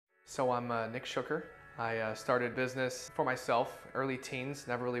So I'm Nick Schycker. I started business for myself, early teens,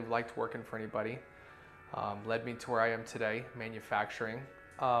 never really liked working for anybody. Led me to where I am today, manufacturing.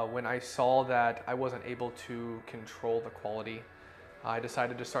 When I saw that I wasn't able to control the quality, I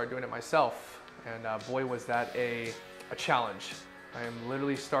decided to start doing it myself. And boy, was that a challenge. I am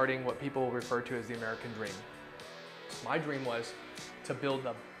literally starting what people refer to as the American dream. My dream was to build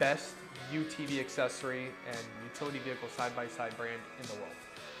the best UTV accessory and utility vehicle side-by-side brand in the world,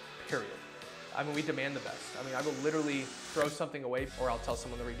 period. I mean, we demand the best. I mean, I will literally throw something away or I'll tell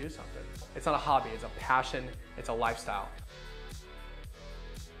someone to redo something. It's not a hobby, it's a passion, it's a lifestyle.